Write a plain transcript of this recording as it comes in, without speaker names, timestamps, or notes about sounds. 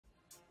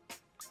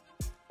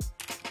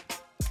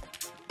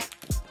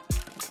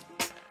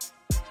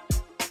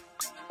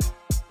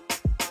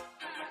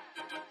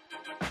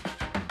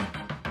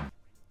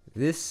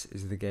This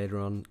is the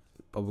Gateron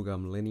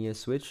Bubblegum linear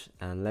switch,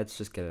 and let's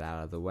just get it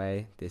out of the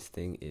way. This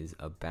thing is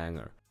a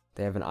banger.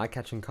 They have an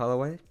eye-catching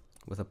colorway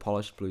with a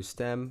polished blue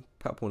stem,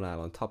 purple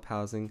nylon top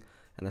housing,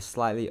 and a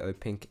slightly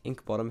opaque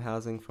ink bottom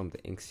housing from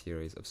the ink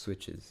series of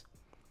switches.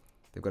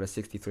 They've got a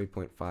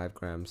 63.5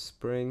 gram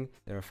spring,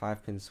 they're a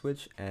 5-pin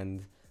switch,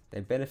 and they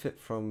benefit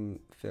from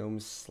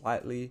films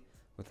slightly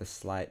with a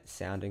slight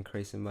sound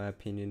increase in my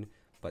opinion,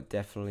 but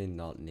definitely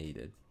not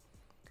needed.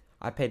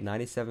 I paid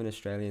 97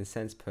 Australian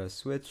cents per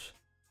switch,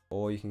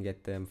 or you can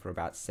get them for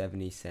about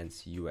 70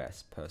 cents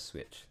US per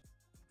switch.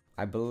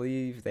 I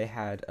believe they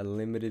had a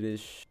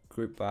limited-ish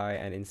group buy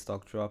and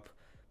in-stock drop,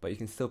 but you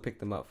can still pick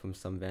them up from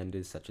some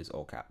vendors such as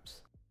All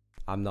Caps.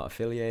 I'm not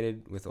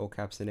affiliated with All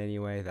Caps in any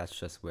way, that's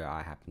just where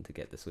I happen to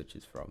get the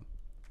switches from.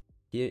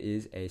 Here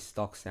is a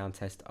stock sound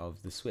test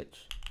of the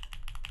switch.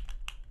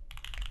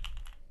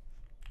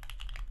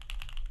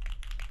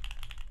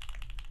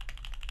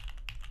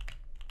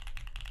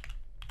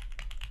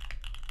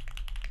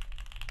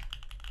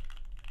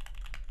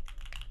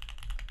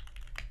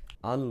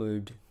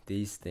 Unlubed,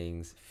 these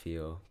things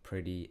feel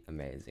pretty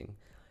amazing.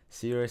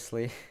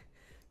 Seriously,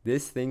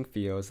 this thing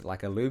feels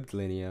like a lubed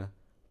linear,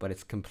 but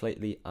it's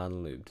completely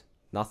unlubed.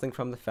 Nothing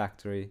from the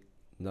factory,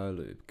 no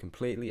lube,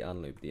 completely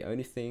unlubed. The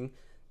only thing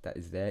that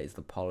is there is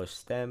the polished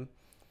stem,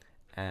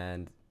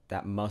 and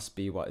that must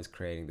be what is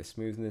creating the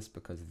smoothness,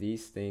 because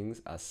these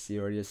things are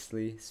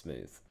seriously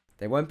smooth.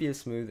 They won't be as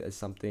smooth as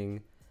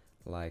something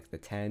like the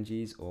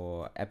Tangis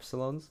or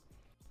Epsilons,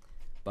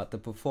 but the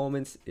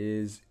performance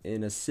is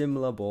in a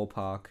similar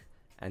ballpark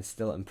and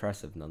still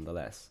impressive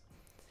nonetheless.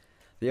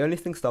 The only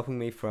thing stopping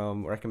me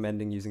from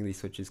recommending using these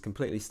switches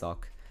completely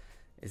stock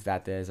is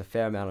that there's a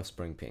fair amount of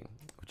spring ping,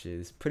 which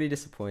is pretty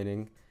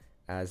disappointing,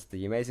 as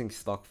the amazing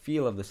stock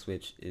feel of the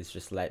switch is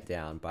just let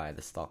down by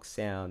the stock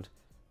sound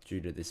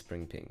due to this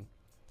spring ping.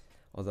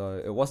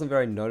 Although it wasn't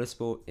very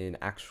noticeable in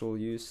actual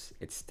use,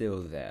 it's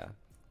still there.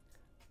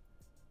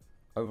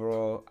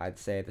 Overall, I'd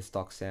say the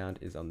stock sound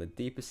is on the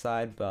deeper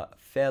side, but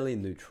fairly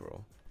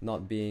neutral,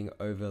 not being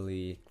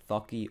overly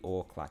thocky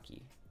or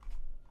clacky.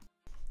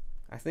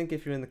 I think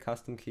if you're in the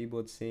custom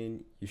keyboard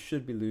scene, you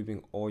should be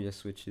lubing all your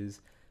switches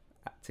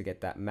to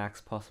get that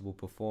max possible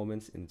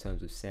performance in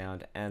terms of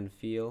sound and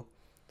feel.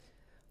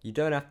 You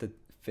don't have to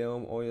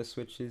film all your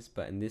switches,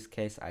 but in this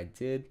case I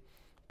did,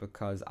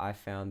 because I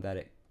found that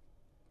it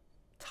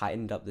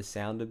tightened up the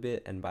sound a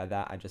bit, and by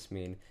that I just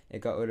mean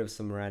it got rid of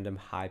some random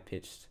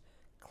high-pitched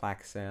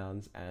clack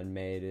sounds and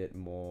made it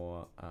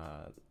more,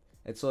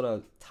 it sort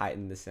of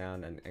tightened the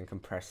sound and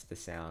compressed the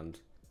sound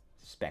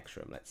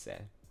spectrum, let's say.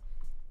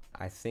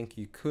 I think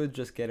you could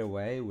just get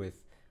away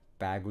with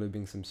bag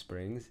lubing some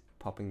springs,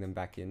 popping them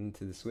back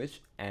into the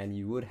switch, and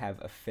you would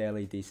have a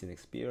fairly decent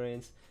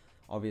experience.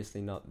 Obviously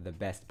not the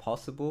best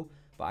possible,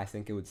 but I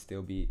think it would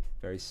still be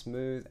very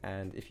smooth,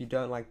 and if you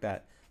don't like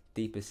that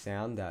deeper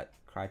sound that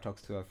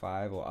Krytox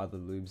 205 or other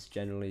lubes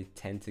generally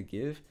tend to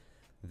give,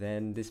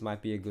 then this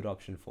might be a good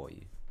option for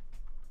you.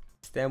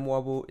 Stem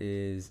wobble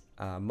is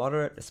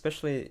moderate,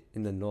 especially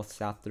in the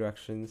north-south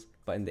directions,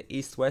 but in the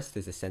east-west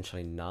there's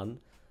essentially none.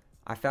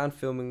 I found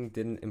filming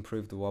didn't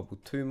improve the wobble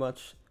too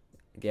much.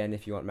 Again,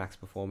 if you want max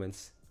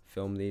performance,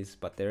 film these,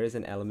 but there is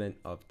an element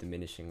of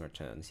diminishing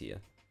returns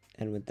here.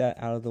 And with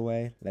that out of the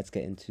way, let's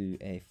get into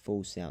a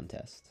full sound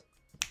test.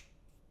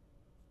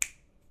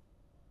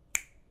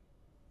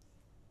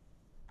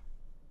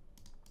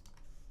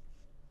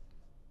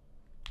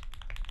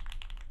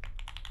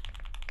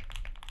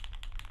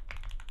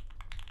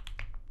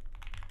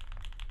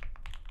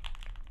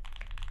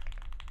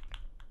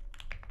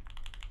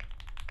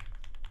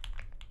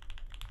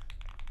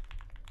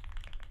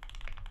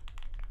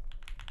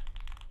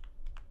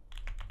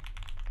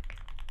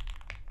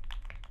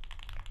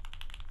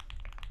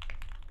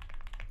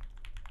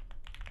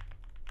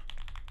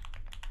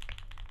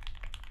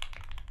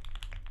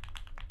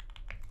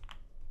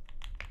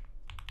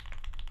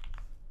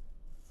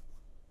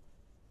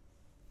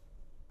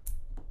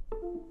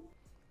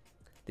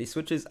 These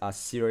switches are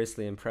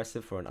seriously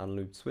impressive for an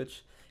unlubed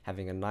switch,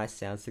 having a nice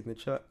sound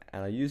signature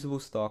and a usable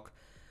stock,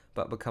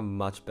 but become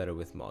much better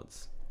with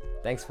mods.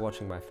 Thanks for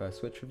watching my first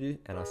switch review,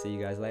 and I'll see you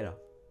guys later.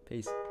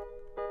 Peace.